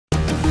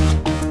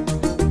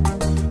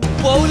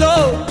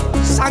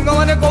सांग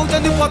माने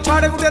कहउछन्ती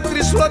पछाडे गुटे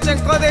त्रिशूल चेक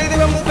देई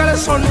देबे मु काले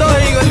संड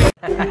होई गली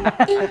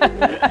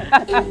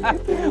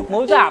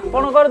मौसा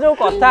आपणकर जो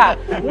कथा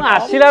मु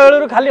आसिला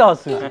बेलरु खाली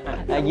हसु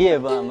ये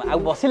आ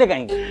बसिले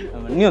काई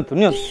नियंतु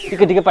नियंतु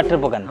टिके टिके पाठर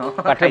पकान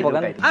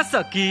आस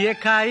किए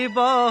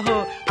खाइबो हो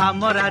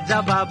हम राजा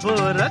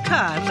बाबूर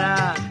खाना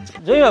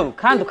जय बाबू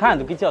खांतु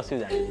खांतु किछि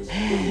असुविधा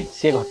नहीं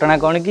से घटना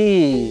कोन कि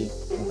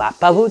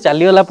बापा बो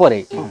चली गला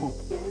परे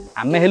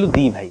आमे हेलु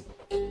दी भाई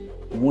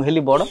मु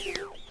हेली बड़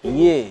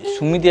ये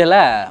सुमित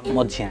है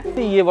मझिया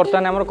ये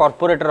बर्तमान आम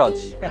कॉर्पोरेटर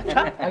अच्छी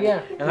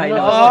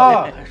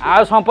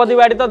आ संपत्ति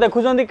बाड़ी तो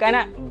देखुं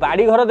कहीं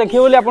बाड़ी घर देखिए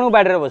बोली आपको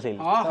बाड़ी बसैली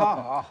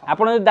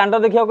आप दांड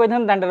देखा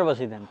कही दांडे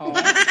बसई था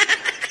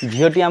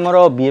झीटी आमर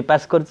बीए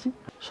पास कर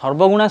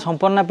सर्वगुणा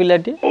संपन्ना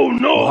पिलाटी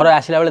घर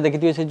आसला बेले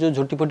देखिए से जो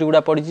झोटी फोटी गुड़ा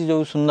पड़ी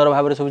जो सुंदर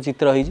भाव में सब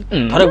चित्र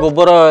होती थरे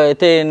गोबर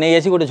एत नहीं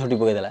आसी गोटे झोटी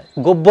पकईदेला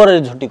गोबर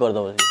झोटी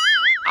करदे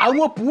आ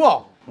मो पुओ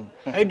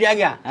एटी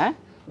आज्ञा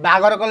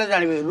बागर कले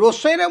जानिबे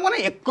रोसई रे माने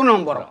एक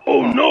नंबर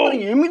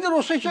एमिति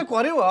रोसई से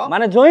करिवो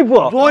माने जोई पुओ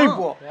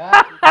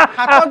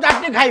हाथ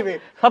चाटी खाइबे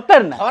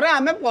सतर ना थरे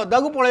आमे पदा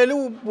को पळेलु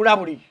बुढ़ा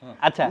बुढ़ी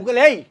अच्छा मु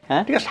कहले एई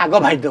ठीक साग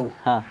भाई देबू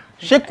हां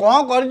से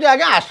कोन करजे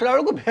आगे आसला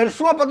बेल को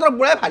भेरसुआ पत्र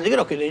बुळे भाजी के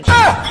रखि देछि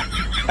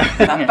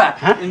बापा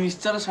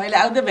मिक्सचर सहिले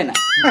आउ देबे ना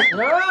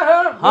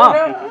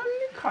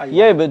हां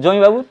ये जोई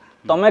बाबू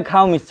तमे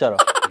खाओ मिक्सचर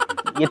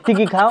एति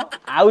की खाओ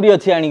आउरी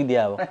अछि आनी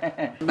दिया हो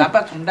बापा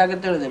ठंडा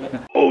केते देबे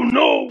ओह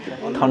नो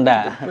ठंडा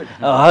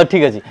हां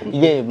ठीक अछि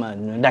ये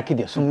डाकी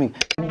दियो सुमी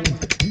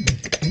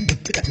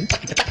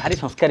भारी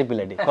संस्कारी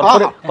पिलाटी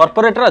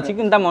कॉर्पोरेटर अछि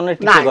किंता मन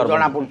टिके कर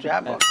ना पड़छ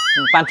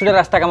पांचटा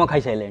रास्ता काम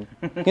खाइ साइलेन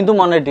किंतु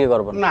मन टिके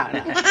करब ना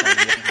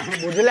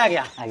बुझले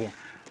आज्ञा आज्ञा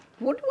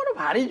मोटी मोर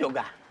भारी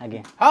जोगा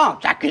आज्ञा हां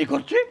चाकरी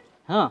करछि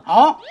हां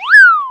हां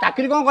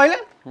चाकरी कोन कहले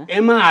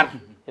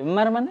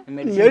एमआर माने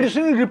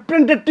मेडिसिन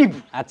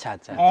रिप्रेजेंटेटिव अच्छा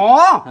अच्छा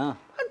हां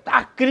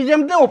चाकरी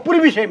जेमते ओपरी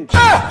भी सेम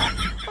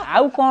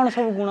आउ कोन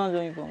सब गुण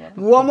जोई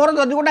पुओ मोर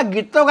जदी गोटा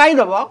गीत गाई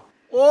दबो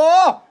ओ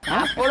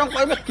आपण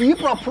कहबे की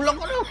प्रफुल्ल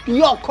करो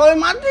की अक्षय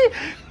माती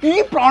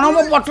की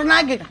प्रणव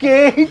पटना के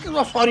ही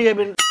तो सरी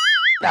हेबे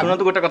सुनो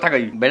तो गोटे कथा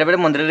कहि बेले बेले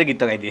मंदिर रे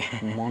गीत गाई दिए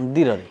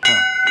मंदिर रे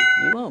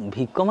हां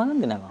भिक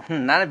मागंती ना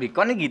ना भिक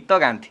नहीं गीत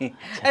गांती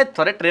ए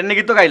थरे ट्रेन ने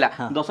गीत गाइला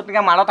 10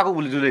 टका माळ ताको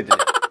बुली जुले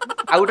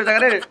आ गोटे जगह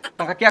रे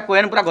टका किया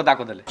कोयन पूरा गदा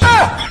को देले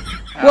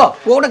वो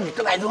गोटे गीत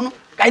गाई दोनु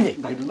गाई दे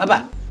बाबा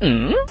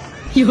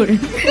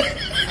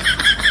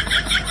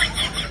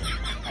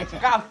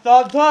का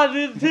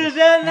धरि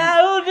धीरे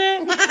नाउरी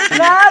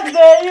ना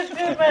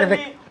देइति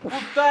मेरी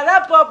उत्तरा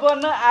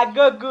पवन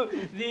आगगु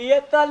रिए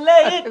तले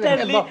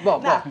इतली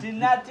नाची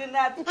नाची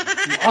नाची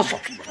हस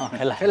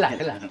हेला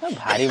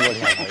भारी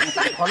बढ़िया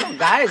भाई फल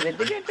गाए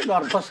जेते के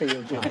नर्वस हे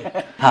जो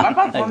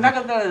बापा ठंडा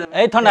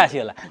करते ए ठंडा आसी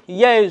गला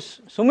ये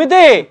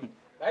सुमिते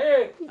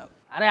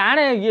अरे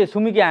आने ये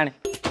सुमी के आने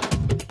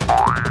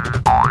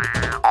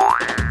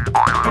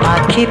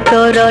आखि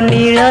तोर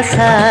नील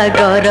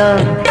सागर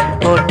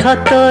ओठ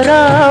तोर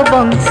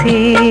बंसी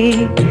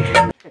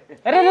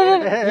अरे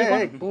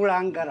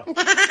पुळांकर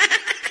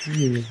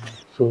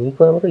सुमी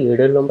को हमर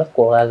एडे लंबा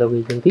कोळा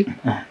लगैछंती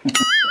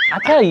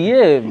अच्छा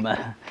ये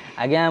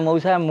आज्ञा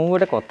मौसा मु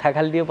गोटे कथा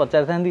खाली टिके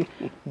पचार थांदी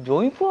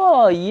जोई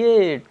पो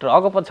ये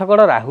ट्रक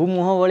पछकड़ राहु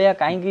मुह बलिया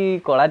काई की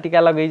कला टीका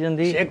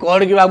लगैछंती से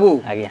कोड की बाबू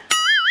आज्ञा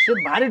से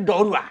भारी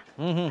डरुआ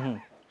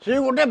से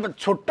गोटे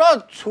छोट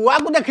छुआ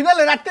को देखि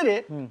देले रात रे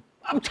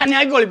अब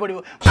छानिया गली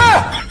पड़िबो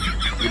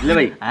बुझले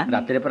भाई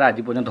रात रे पर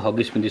आज पर्यंत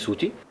हगिस पिंदी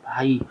सुची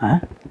भाई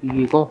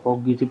ये को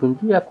हगिस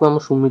पिंदी आपको हम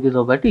सुमित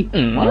दबाटी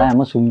मला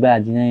हम सुमिबा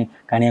आज नै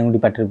कानिया गुडी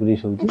पाटर पुरी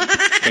सोची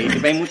एति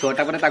भाई मु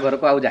छोटा पर ता घर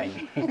को आउ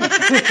जाइनी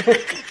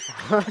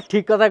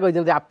ठीक कथा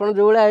कहजंती आपण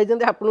जो बळे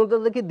आइजंती आपण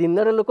तो देखि दिन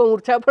रे लोक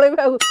मूर्छा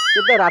पळेबे आ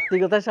ये तो राती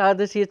कथा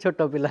साथ सी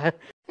छोट पिला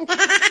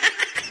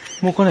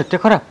मु कोन एते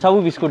खरा सब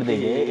बिस्कुट दे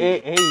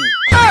ए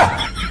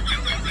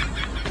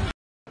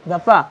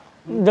बापा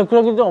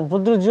देखलो कि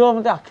अभद्र जीव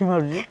मते आखि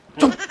मारजी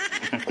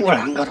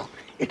कोळांगर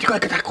एठी काय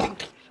कथा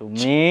कोंती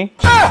सुमी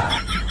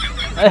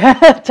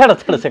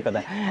छाड़ से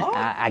कथा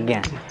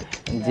आज्ञा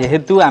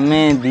जेहेतु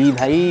आमे दी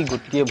भाई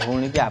गोटे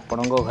भौणी के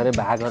आपण घरे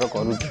बाहाघर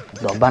करू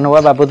दबा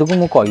नवा बाबद को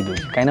मुझे कहीदे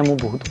कहीं मु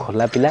बहुत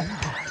खोला पिला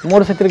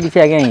मोर से किसी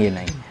आज्ञा ये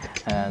ना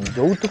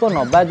ଯୌତୁକ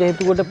नबा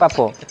जेहेतु गोटे पाप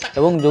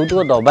एवं ଯୌତୁକ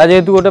दबा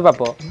जेहेतु गोटे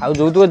पाप आउ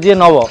ଯୌତୁକ जी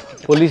नब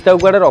पुलिस ताकू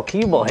कुआडे रखी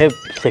बहे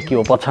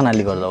सेकिब पछ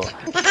नाली करदेव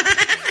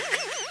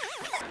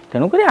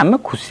तेणुक आम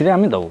खुशी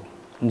आम दबू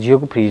झील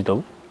को फ्रिज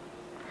दबू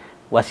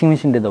वाशिंग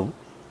मशीन दबू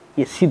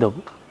एसी दबू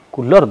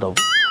कूलर दबू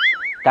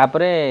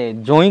तापर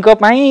जोई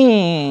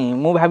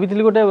मु भाभी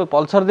गोटे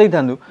पल्सर दे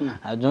था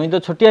जोई तो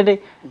छोटियाटे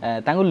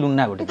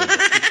लुना गोटे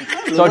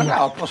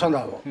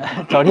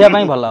चढ़िया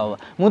भल हम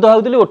मुझे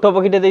भावुली ओट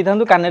पक्षीटे दे था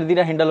कान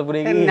दीटा हैंडल पूरे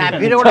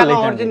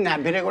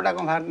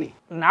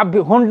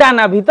होंडा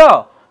नाभि तो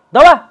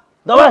दवा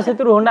दवा से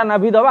होंडा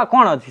नाभि दवा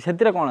कौन अच्छी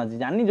से कौन अच्छी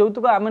जानी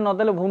যৌতুক आम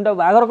नदेले भूमिटा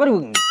बाहर करूँ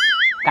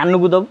कान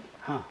को दबू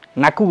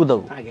नाकू को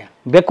दबू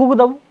बेकू को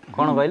दबू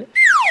कौन कहले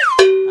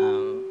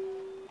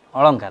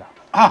अलंकार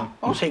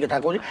ହଁ ସେଇ କଥା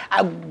କହୁଛି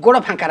ଆଉ ଗୋଡ଼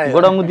ଫାଙ୍କା ରହିବ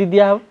ଗୋଡ଼ ମୁଦି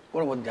ଦିଆ ହବ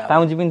ଗୋଡ଼ ମୁଦି ଦିଆ ହବ।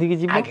 ପାଉଁଜି ପିନ୍ଧିକି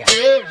ଯିବୁ ଆଜ୍ଞା।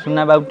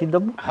 ସୁନା ବାଉଟି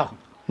ଦବୁ ହଁ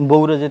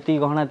ବୋଉର ଯେତିକି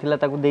ଗହଣା ଥିଲା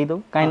ତାକୁ ଦେଇଦବୁ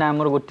କାହିଁକିନା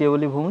ଆମର ଗୋଟିଏ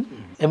ବୋଲି ଭଉଣୀ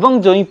ଏବଂ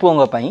ଜଇଁ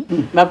ପୁଅଙ୍କ ପାଇଁ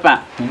ବାପା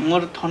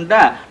ମୋର ଥଣ୍ଡା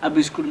ଆଉ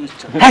ବିସ୍କୁଟ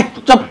ମିଶ୍ଚର ହେଇ,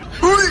 ଚୁପ୍।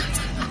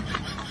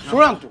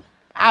 ଶୁଣନ୍ତୁ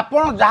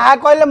ଆପଣ ଯାହା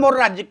କହିଲେ ମୋର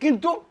ରାଜି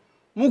କିନ୍ତୁ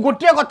ମୁଁ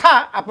ଗୋଟିଏ କଥା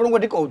ଆପଣଙ୍କୁ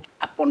ଏଠି କହୁଛି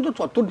ଆପଣ ଯୋଉ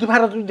ଚତୁର୍ଥୀ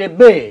ଭାରତ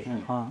ଦେବେ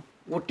ହଁ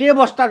ଗୋଟିଏ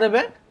ବସ୍ତା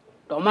ଦେବେ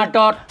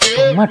ଟମାଟର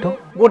ଟମାଟୋ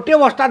ଗୋଟିଏ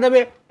ବସ୍ତା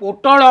ଦେବେ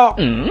ପୋଟଳ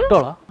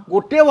ପୋଟଳ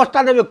ଗୋଟିଏ ବସ୍ତା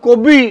ଦେବେ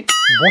କୋବି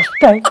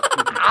ବସ୍ତାଏ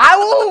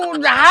ଆଉ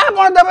ଯାହା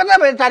ଆପଣ ଦେବେ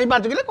ଦେବେ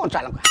 4-5 କିଲୋ କଞ୍ଚା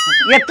ଲଙ୍କା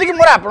ଏତିକି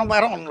ମୋର ଆପଣଙ୍କ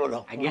ପାଖରେ ଅନୁରୋଧ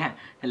ଆଜ୍ଞା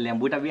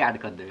ଲେମ୍ବୁଟା ବି ଆଡ୍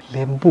କରିଦେବେ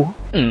ଲେମ୍ବୁ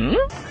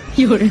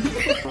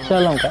କଞ୍ଚା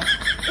ଲଙ୍କା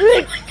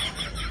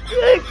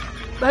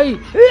ଭାଇ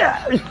ଏ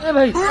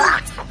ଭାଇ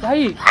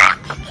ଭାଇ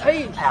ଭାଇ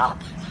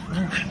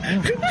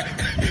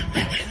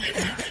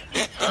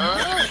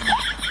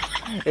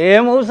ଏ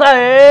ମଉସା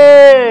ଏ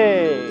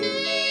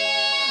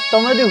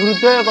ତମେ ଯଦି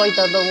ହୃଦୟ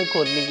କହିଥା ତ ମୁଁ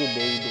ଖୋଲିକି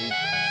ଦେଇ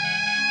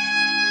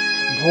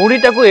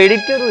ଭଉଣୀଟାକୁ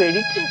ଏଡ଼ିଟିରୁ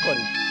ଏଡ଼ିଟିଏ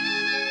କରି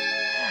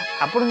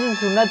ଆପଣ ଯଦି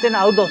ସୁନା ଚେନ୍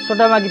ଆଉ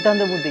 10ଟା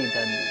ମାଗିଥାନ୍ତେ ମୁଁ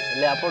ଦେଇଥାନ୍ତି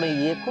ହେଲେ ଆପଣ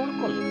ଇଏ କ'ଣ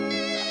କଲେ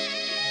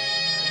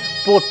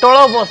ପୋଟଳ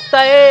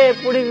ବସ୍ତାଏ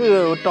ପୁଣି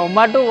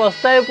ଟମାଟୋ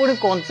ବସ୍ତାଏ ପୁଣି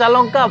କଞ୍ଚା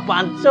ଲଙ୍କା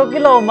 5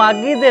 କିଲୋ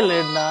ମାଗିଦେଲେ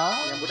ନା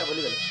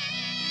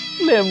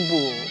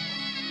ଲେମ୍ବୁ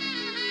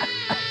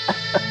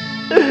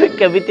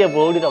କେମିତି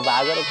ଭଉଣୀର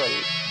ବାହାଘର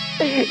କରିବି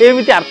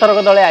ଏମିତି ଆର୍ଥରକ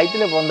ଦଳେ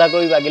ଆଇଥିଲେ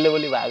ବନ୍ଧାକୋବି ମାଗିଲେ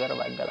ବୋଲି ବାହାଘର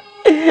ଭାଙ୍ଗିଗଲା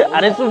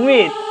ଆରେ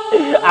ସୁମିତ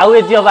ଆଉ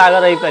ଏ ଝିଅ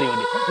ବାହାଘର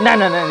ହେଇପାରିବନି ନା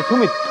ନା ନା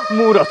ସୁମିତ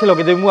ମୁଁ ରସି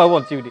ଲଗେଇଦେବି ମୁଁ ଆଉ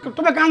ବଞ୍ଚିବିନି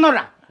ତୁମେ କାନ୍ଦ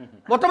ନା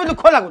ମତେ ବି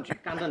ଦୁଃଖ ଲାଗୁଛି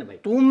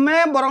ତୁମେ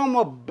ବରଂ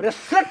ମୋ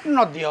ବ୍ରେସଲେଟ୍ ନ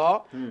ଦିଅ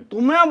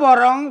ତୁମେ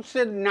ବରଂ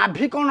ସେ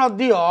ନାଭିକ ନ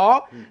ଦିଅ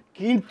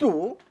କିନ୍ତୁ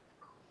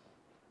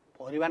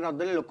ପରିବା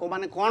ନଦେଲେ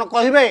ଲୋକମାନେ କ'ଣ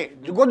କହିବେ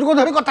ଯୁଗ ଯୁଗ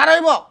ଧରି କଥା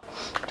ରହିବ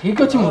ଠିକ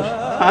ଅଛି ମୁଁ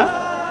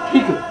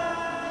ଠିକ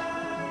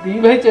ଦି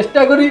ଭାଇ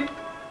ଚେଷ୍ଟା କରି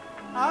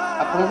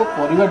ଆପଣଙ୍କ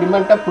ପରିବା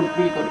ଡିମାଣ୍ଡଟା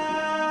ଫୁଲଫିଲ୍ କରିବି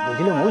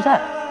ବୁଝିଲେ ମଉସା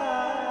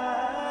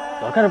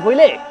ଦରକାର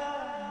ପଇଲେ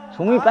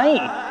ସୁମି ପାଇଁ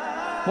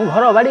ମୁଁ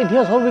ଘର ବାଡ଼ି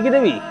ଢିଅ ସବୁ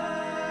ବିକିଦେବି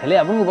ହେଲେ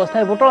ଆପଣଙ୍କୁ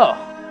ବସ୍ତାଏ ପୋଟଳ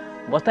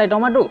ବସ୍ତାଏ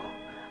ଟମାଟୋ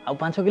ଆଉ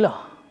 5 କିଲୋ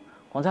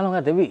କଞ୍ଚା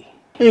ଲଙ୍କା ଦେବି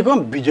ଏ କ'ଣ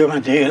ବିଜୟ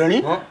ମାଝୀ ହେଇଗଲେଣି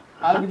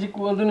ଆଉ କିଛି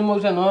କୁହନ୍ତୁନି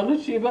ମଉସା ନହେଲେ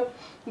ସିଏ ବା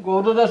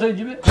ଗୌର ଦାସ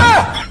ହେଇଯିବେ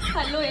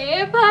ହ୍ୟାଲୋ ଏ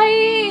ଭାଇ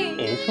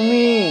ଏ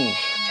ସୁମି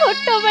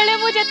ଛୋଟ ବେଳେ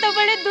ମୁଁ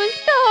ଯେତେବେଳେ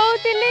ଦୁଷ୍ଟ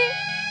ହଉଥିଲି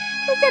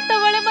ତୁ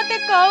ସେତେବେଳେ ମତେ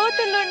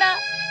କହୁଥିଲୁ ନା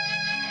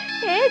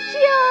ଏ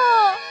ଝିଅ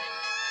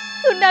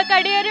ସୁନା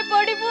କାଡ଼ିଆରେ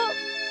ପଡ଼ିବୁ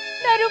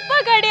ନା ରୂପା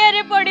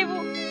କାଡ଼ିଆରେ ପଡ଼ିବୁ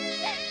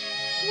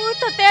ମୁଁ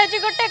ତତେ ଆଜି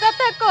ଗୋଟେ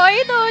କଥା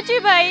କହି ଦଉଛି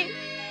ଭାଇ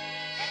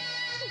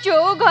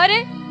ଯୋଉ ଘରେ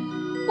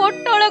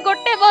ପୋଟଳ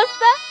ଗୋଟେ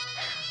ବସ୍ତା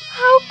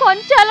ଆଉ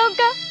କଞ୍ଚା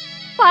ଲଙ୍କା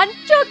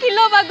 5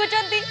 କିଲୋ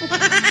ମାଗୁଛନ୍ତି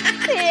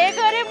ସେ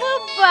ଘରେ ମୁଁ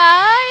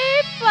ବାହା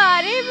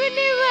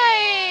ପାରିବିନି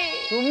ଭାଇ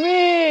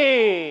ସୁମି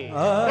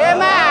ଏ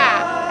ମା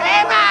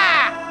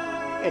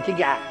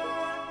ଏଠିକି ଆ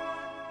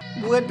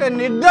ମୁଁ ଏତେ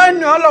ନିର୍ଦ୍ଦୟ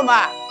ନୁହଁଲୋ ମା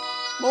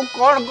ମୁଁ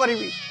କ'ଣ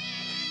କରିବି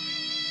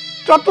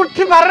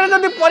ଚତୁର୍ଥୀ ବାରରେ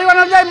ଯଦି ପରିବା ନ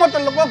ଯାଏ ମତେ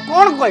ଲୋକ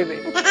କ'ଣ କହିବେ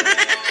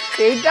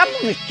ସେଇଟା ମୁଁ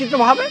ନିଶ୍ଚିତ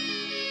ଭାବେ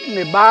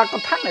ନେବା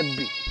କଥା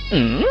ନେବି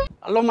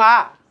ଆଲୋ ମା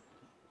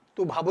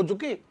ତୁ ଭାବୁଛୁ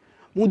କି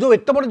ମୁଁ ଯୋଉ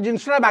ଏତେ ବଡ଼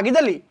ଜିନିଷଟା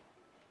ମାଗିଦେଲି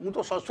ମୁଁ ତ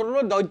ଶ୍ୱଶୁରର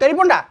ଦୈତାରୀ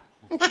ପଣ୍ଡା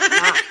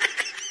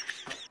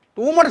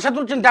ତୁ ମୋର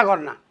ସେଥିରୁ ଚିନ୍ତା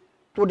କରନା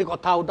ତୁ ଟିକେ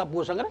କଥା ହଉ ତା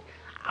ପୁଅ ସାଙ୍ଗରେ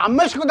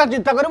ଆମେ ସେ କଥା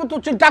ଚିନ୍ତା କରିବୁ ତୁ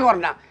ଚିନ୍ତା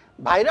କରନା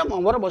ଭାଇର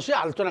ମଙ୍ଗର ବସି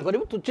ଆଲୋଚନା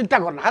କରିବୁ ତୁ ଚିନ୍ତା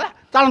କରନା ହେଲା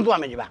ଚାଲନ୍ତୁ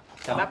ଆମେ ଯିବା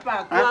ବାପା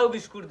ଆଉ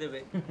ବିସ୍କୁଟ ଦେବେ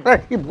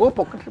ବୋ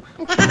ପକେଟ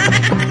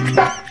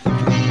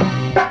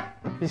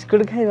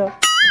ବିସ୍କୁଟ ଖାଇବ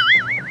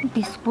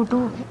ବିସ୍କୁଟ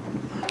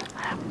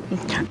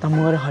ତମ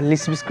ଘରେ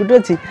ହର୍ଲିକ୍ସ ବିସ୍କୁଟ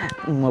ଅଛି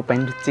ମୋ ପାଇଁ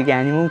ଲୁଚିକି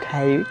ଆଣି ମୁଁ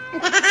ଖାଇବି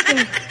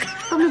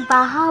ତମେ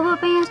ବାହା ହବା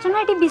ପାଇଁ ଆସିଛ ନା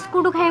ଏଠି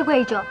ବିସ୍କୁଟ ଖାଇବାକୁ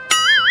ଆଇଛ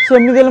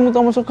ସେମିତି ହେଲେ ମୁଁ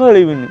ତମ ସହ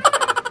ଖେଳିବିନି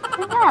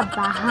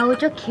ବାହା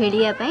ହଉଛ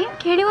ଖେଳିବା ପାଇଁ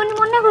ଖେଳିବନି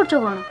ମନା କରୁଛ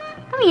କ'ଣ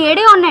ତମେ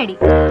ଏଡ଼େ ଅନାଡ଼ି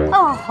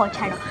ଓହୋ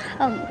ଛାଡ଼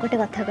ଗୋଟେ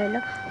କଥା କହିଲ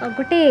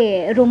ଗୋଟେ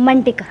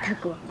ରୋମାଣ୍ଟିକ କଥା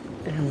କୁହ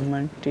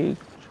ରୋମାଣ୍ଟିକ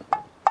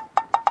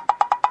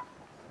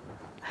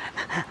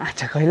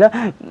ଆଚ୍ଛା କହିଲ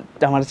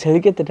ତମର ଛେଳି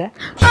କେତେଟା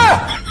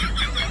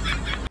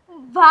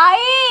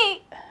ଭାଇ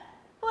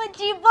ମୋ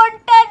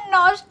ଜୀବନଟା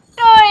ନଷ୍ଟ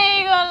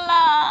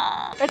ହେଇଗଲା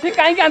ଏଠି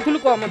କାହିଁକି ଆଣିଥିଲୁ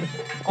କହ ମତେ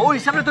କୋଉ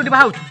ହିସାବରେ ତୁ ଏଠି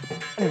ବାହା ହଉଛୁ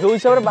ଯୋଉ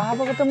ହିସାବରେ ବାହା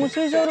ହବା କଥା ମୁଁ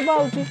ସେଇ ହିସାବରେ ବାହା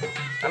ହଉଛି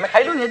ଆମେ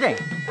ଖାଇଲୁନି ଏଯାଏଁ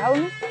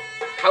ଖାଉନି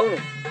ଖାଉନୁ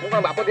ମୁଁ କ'ଣ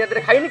ବାପ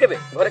ଦିହାତରେ ଖାଇନି କେବେ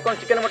ଘରେ କ'ଣ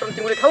ଚିକେନ ମଟନ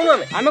ଚିଙ୍ଗୁଡ଼ି ଖାଉନୁ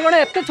ଆମେ କ'ଣ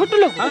ଏତେ ଛୋଟ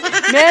ଲୋକ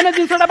ମେନ୍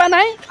ଜିନିଷଟା ବା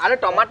ନାହିଁ ଆରେ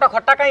ଟମାଟୋ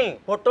ଖଟା କାହିଁ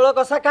ପୋଟଳ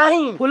କଷା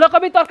କାହିଁ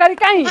ଫୁଲକୋବି ତରକାରୀ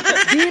କାହିଁ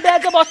ଦି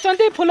ବ୍ୟାଚ୍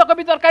ବସିଛନ୍ତି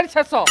ଫୁଲକୋବି ତରକାରୀ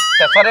ଶେଷ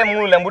ଶେଷରେ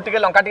ମୁଁ ଲେମ୍ବୁ ଟିକେ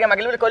ଲଙ୍କା ଟିକେ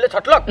ମାଗିଲି ବୋଲି କହିଲେ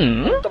ଛଟଲକ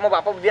ତମ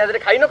ବାପ ଦିହାତରେ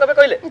ଖାଇନ କେବେ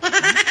କହିଲେ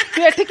ତୁ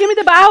ଏଠି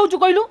କେମିତି ବାହା ହଉଛୁ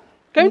କହିଲୁ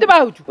କେମିତି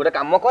ବାହା ହଉଛୁ ଗୋଟେ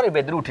କାମ କର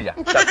ବେଦରୁ ଉଠିଯା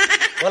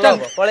ଭଲ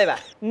ହବ ପଳେଇବା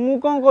ମୁଁ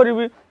କ'ଣ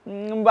କରିବି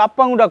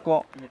ବାପାଙ୍କୁ ଡାକ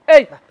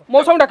ଏଇ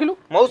ମଉସାଙ୍କୁ ଡାକିଲୁ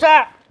ମଉସା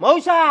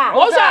ମଉସା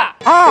ମଉସା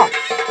ହଁ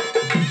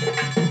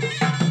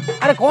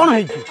ଆରେ କ'ଣ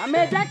ହେଇଛି ଆମେ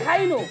ଯା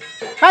ଖାଇନୁ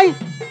କାଇଁ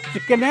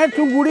ଚିକେନ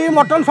ଚୁଙ୍ଗୁଡ଼ି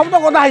ମଟନ ସବୁ ତ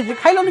ଗଦା ହେଇଛି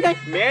ଖାଇଲନି କାଇଁ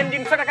ମେନ୍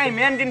ଜିନିଷଟା କାହିଁ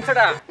ମେନ୍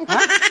ଜିନିଷଟା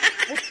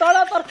ପୋଟଳ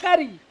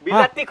ତରକାରୀ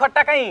ବିଲାତି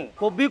ଖଟା କାହିଁ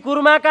କୋବି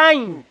କୁର୍ମା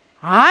କାହିଁ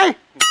ହାଏ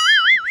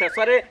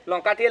ଶେଷରେ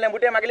ଲଙ୍କା ଟିକେ ଲେମ୍ବୁ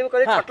ଟିକେ ମାଗିଲି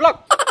କହିଲେ ଛଟଲକ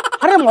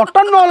ଆରେ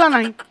ମଟନ ନହେଲା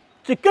ନାହିଁ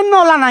चिकेन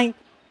नला ना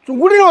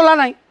चुंगुड़ी नला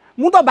ना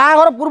मु तो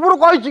बाहाघर पूर्व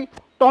कही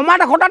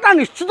टमाटो खटाटा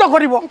निश्चित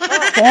कर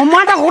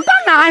टमाटो खटा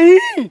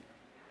नहीं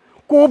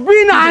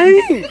कोबी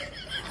नहीं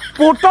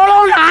पोटल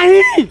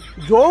नहीं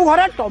जो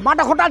घरे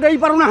टमाटो खटा दे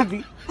पारुना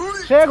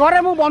से घरे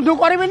मु बंधु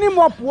करी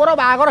मो पुअर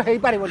बाहाघर हो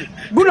पार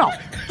बुन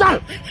चल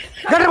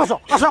गेट बस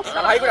आस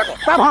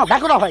हाँ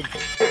डाक भाई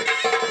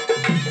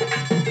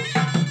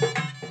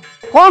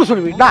कौन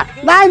शुणबी ना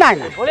नाई नाई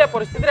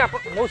परिस्थिति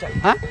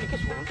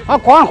हाँ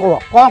कौन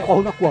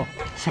कहून कह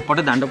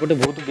सेपटे दांड पटे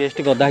बहुत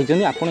गेस्ट गदा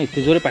होती आप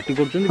जोरे पार्टी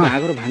कर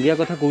बाहाघर भांगिया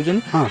कथा कहते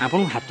आप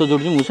हाथ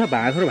जोड़ मूसा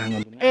बाहाघर भांग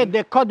ए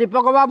देख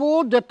दीपक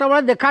बाबू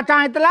जिते देखा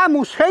चाहता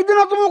मुझे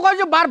दिन तुमको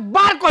कह बार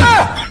बार कह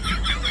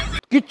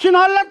किसी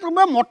ना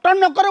तुम्हें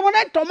मटन न कर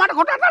टमाटो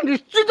खटा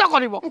निश्चित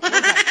कर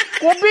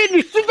कोबी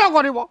निश्चित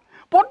कर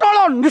पोटल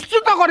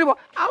निश्चित कर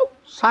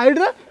साइड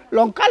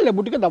लंका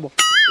लेबू टे दब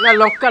ना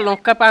लंका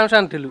लंका 500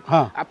 आनिलु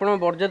आपण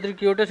बरजात्री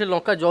कियोटे से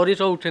लंका जरी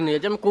सब उठे नहीं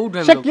हम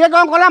कोउठे से किए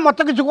कौन कला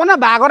मत किछ कोना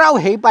बागर आ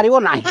हेई पारिबो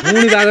नाही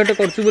पुणी बागरटे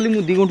करछु बोली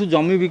मु 2 गुंठू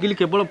जमी बिकिली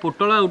केवल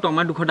पोटल आ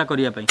टमाटो खटा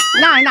करिया पई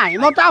नाही नाही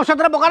मत आ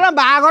सतर बकर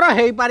बागर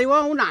हेई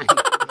पारिबो नाही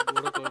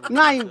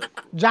नाही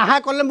जहा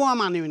कले मु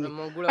मानिबिनी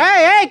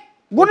ए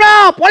गुना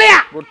पळिया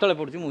गोटले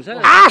पडछु मुसा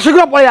आ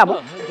शीघ्र पळिया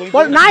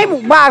नाही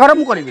बागर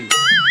मु करबिनी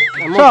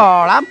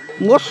चला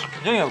मोस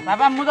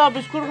बाबा मु तो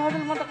बिस्कुट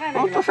खादल मत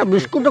काई तो सब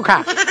बिस्कुट खा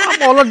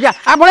बोल जा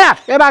आ पळिया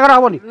ए बागर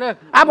हबनी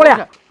आ पळिया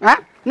हां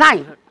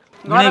नाही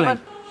भाई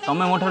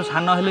तमे मोठर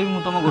सान हेले मु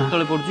तम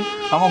गोटले पडछु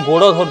तम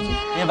गोड़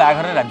धरछु ए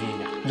बागर राजी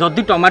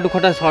जदि टमाटो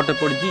खटा शॉर्ट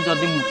पड़ची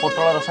जदि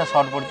पोटल रसा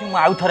शॉर्ट पड़ची मु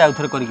आउ थरे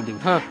करके देबी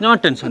जमा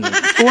टेंशन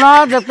नहीं सुना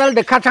जतल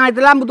देखा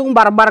चाहतला मु तुम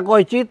बार बार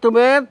कहिची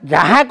तुमे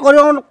जहा कर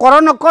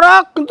न कर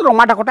किंतु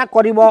टमाटो खटा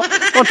करबो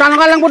तो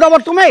चानगालंगु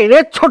दब तुमे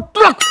रे छोट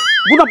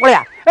गुना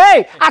पळिया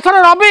ए आसर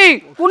रवि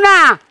पुना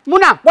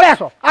मुना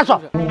पळिया आसो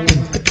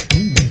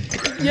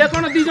ये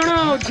कोन दी जण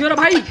झियर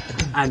भाई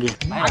आगे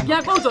आज्ञा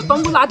कहू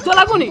तुमको लाज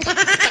लागुनी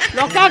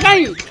लंका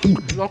काई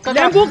लंका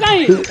लेंबू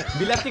काई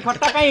बिलाती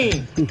खट्टा काई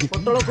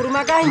पोटल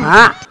कुरुमा काई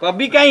हां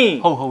कभी काई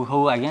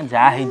हो आज्ञा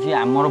जा हे जी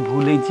हमर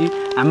भूल हे जी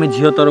आमे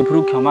झियो तरफ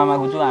रु क्षमा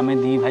मागुछु आमे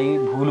दी भाई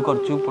भूल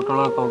करछु पोटल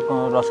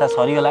रसा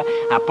सरी गला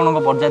आपन को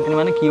बरजात्री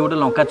माने की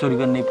ओटे लंका चोरी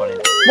कर नै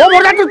पड़ेला मो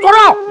बरजात्री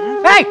करो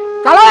ए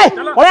चलो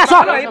पळे आसो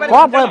को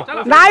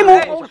नाइ मु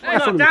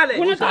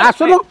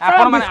आसुनु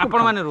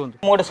आपण माने रोन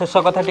मोटे शेष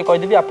कथा टी कहि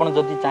देबी आपण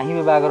जदी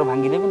चाहिबे बागर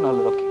भांगी देबे न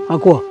रखी हां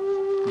को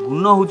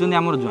गुण होचनी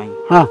हमर ज्वाई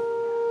हां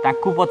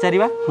ताकू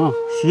पचारिबा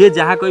सीए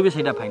जहा कहबे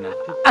सेटा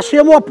फाइनल आ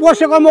से मो पुओ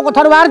से मो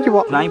कथार बाहर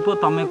जीवो ज्वाई पो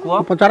तमे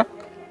को पचार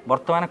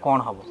वर्तमान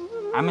कोन हबो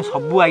आमे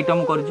सबु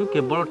आइटम करजु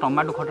केवल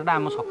टमाटो खटाटा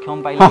आम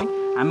सक्षम पाइले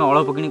आमे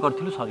अळप किनी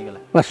करथिलु सरी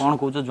गेला कोन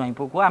कहउछ ज्वाई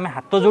पो को आमे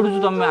हाथ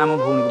जोडुछु तमे आम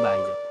भौनी को बाई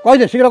जा कहि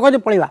दे शीघ्र कहि दे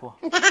पळिबा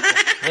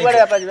बड़े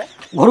बापा जीवा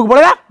घर को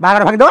पळिबा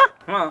बागर भाग दवा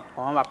हां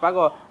हां बापा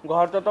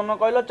घर तो तुम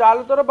कहलो चाल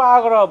तोर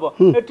बागर हबो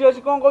एठी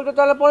अछि कोन कहउछ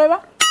चाल पळेबा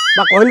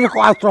बा कहली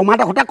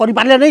टमाटो खटा करि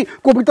पारले नै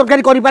कोबी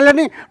तरकारी करि पारले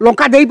नै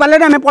लंका देई पारले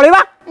नै हमें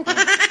पळेबा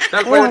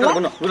चल पळेबा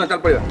गुना चल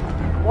पळेबा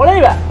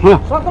पळेबा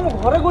सर तुम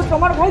घरे को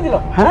टमाटो खाइ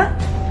दिलो हां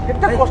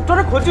केते कष्ट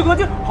रे खोजी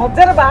खोजी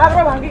हजार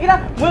बागर भांगी किना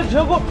मो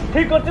झियो को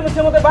ठीक करछि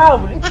से मते बा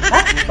बोली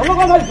हां तुम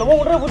कोन भाई तुम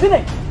मुंडरे बुद्धि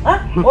नै हां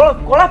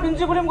कोला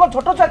पिंची बोली मो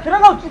छोटो छा खिरा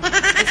गाउछि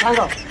सांग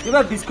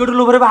इबा बिस्कुट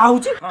लोभरे बा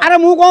होउछि अरे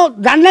मु को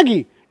जानना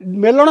की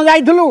मेलण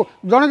जाइथलु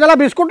जने जला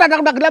बिस्कुट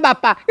टा डाकले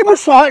बापा ए मु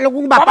 100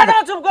 लोक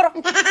बापा चुप कर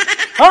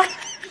हां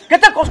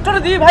केते कष्ट रे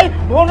दी भाई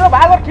भोनर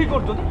बागर ठीक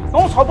करतो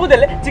तुम सब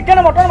देले चिकन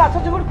मटन माछ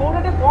चिकुट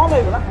कोनटे कम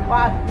हे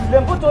गला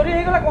लेंबू चोरी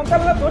हे गला कंचा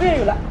लगा चोरी हे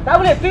गला ता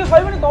बोले एती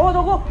कहबनी तम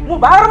जोगो मु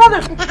बागर न दे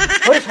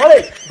ओरे सळे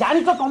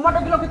जानि तो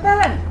टमाटो किलो केते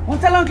हलानी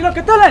कंचा लगा किलो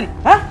केते हलानी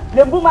हां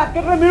लेंबू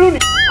मार्केट रे मिलुनी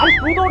आ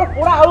तू तो ओडा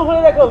पोड़ा आलू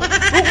भले देखो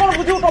तू कोन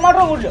बुझू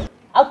टमाटो मूल्य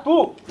आ तू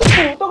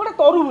तो गोटे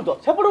तरबुज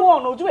सेपडू को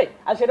नउछु बे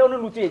आ सेटा ओने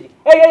लुचि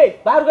ए ए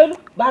बाहर गइलु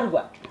बाहर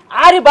गवा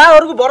आरे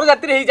बाहर को बर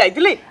जात्री हे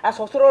जाइतिली आ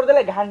ससुर और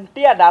देले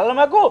घांटिया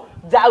डालमा को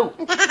जाऊ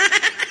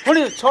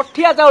पुणी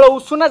छठिया चाउल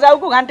उषुना जाऊ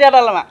को घांटिया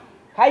डालमा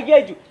खाइ के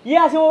आइछु ये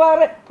आसी मो बाहर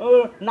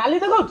नाली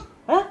देखौ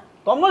हैं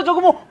तमर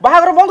जको मु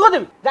बाहर बंद कर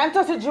देबी जानछ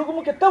से झियो को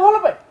मु केते भलो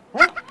पाए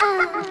हैं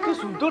इतनी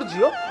सुंदर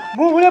झियो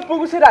मु भले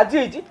पुगु से राजी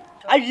हेछि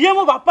आ ये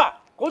मो बापा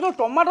को जो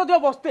टमाटो दियो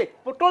बस्ते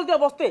पोटल दियो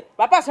बस्ते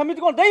बापा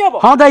समिति कोन देई हबो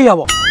हां देई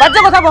हबो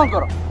बाजे कथा बंद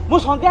कर मु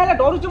संध्या हेले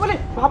डरुछु बोली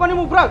भाबनी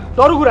मु पूरा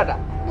डरु गुराटा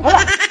होला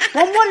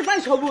तमरी पाई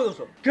सब दोष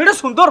केडे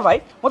सुंदर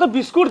भाई मते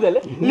बिस्कुट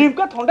देले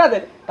लिमका ठंडा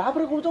देले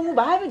तापर कहउछ मु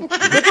बाहेबे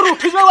बेकर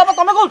उठी जाऊ बापा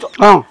तमे कहउछ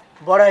हां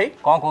बड़ है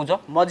कोन कहउछ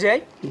मजे है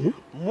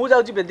मु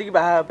जाउची बेदी की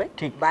बाहा पे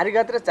ठीक बारी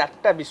गात रे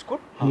 4टा बिस्कुट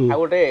आ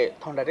गोटे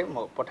ठंडा रे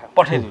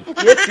पठे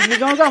दे ये तीन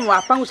जण का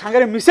बापा को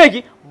संगे मिसे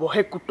की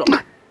बहे कुट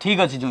ठीक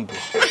अछि जोई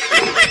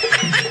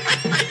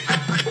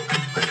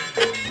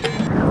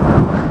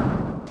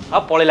आ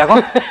पळेला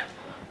कोन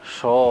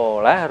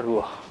सोळा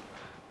रुह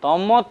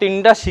तम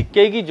 3टा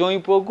शिखे की जोई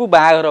पो को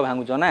बाघर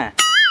भांगुछ ना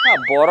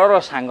बरर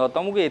सांग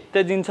तुमको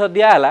एते जिंस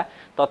दिया हला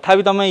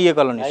तथापि तमे ये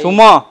कलनी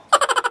सुम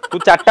तू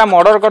 4टा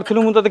मर्डर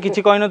करथिलु मु तते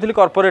किछि कहि नथिलि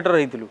कॉर्पोरेटर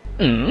रहिथिलु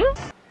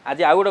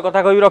आज आ गोटे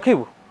कथा कहबी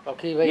रखिबु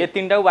रखी भाई ये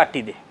 3टा को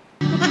बाटी दे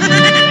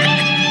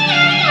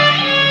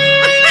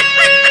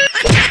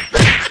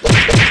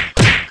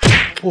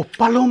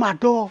ବୋପାଲୋ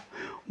ମାଡ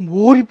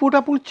ମୋ ରିପୋର୍ଟ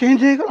ପୁଣି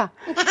ଚେଞ୍ଜ ହେଇଗଲା।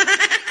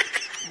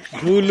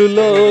 झूल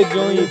लो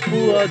जोई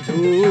पुआ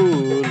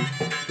झूल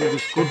तू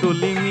बिस्कुट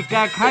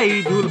लिमिका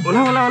खाई झूल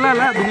ओला ओला ओला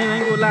ओला दिने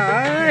नहीं ओला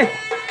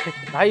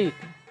भाई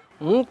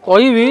ମୁଁ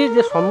କହିବି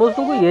ଯେ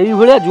ସମସ୍ତଙ୍କୁ ଏଇ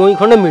ଭଳିଆ ଜୋଇଁ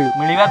ଖଣ୍ଡେ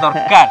ମିଳିବା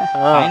ଦରକାର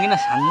କାହିଁକି ନା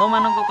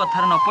ସାଙ୍ଗମାନଙ୍କ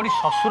କଥାରେ ନ ପଡ଼ି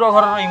ଶ୍ୱଶୁର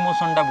ଘରର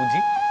ଇମୋସନଟା ବୁଝି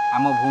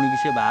ଆମ ଭଉଣୀକି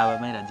ସେ ବାହା ହେବା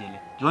ପାଇଁ ରାଜି ହେଲେ।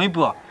 ଜୋଇଁ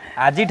ପୁଅ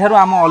ଆଜିଠାରୁ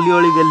ଆମ ଅଲି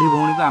ଅଳି ଗେଲି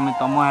ଭଉଣୀକୁ ଆମେ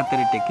ତମ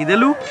ହାତରେ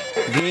ଟେକିଦେଲୁ।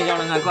 ଦୁଇ ଜଣ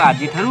ଯାକ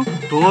ଆଜିଠାରୁ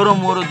ତୋର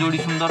ମୋର ଯୋଡ଼ି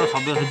ସୁନ୍ଦର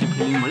ସବ୍ୟସାଚୀ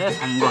ଫିଲ୍ମ ଭଳିଆ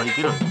ସାଙ୍ଗ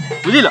ହେଇକି ରହିବ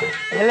ବୁଝିଲ।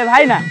 ହେଲେ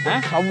ଭାଇ ନା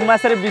ସବୁ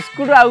ମାସରେ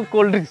ବିସ୍କୁଟ ଆଉ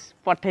କୋଲ୍ଡ ଡ୍ରିଙ୍କସ୍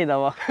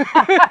ପଠେଇଦବ।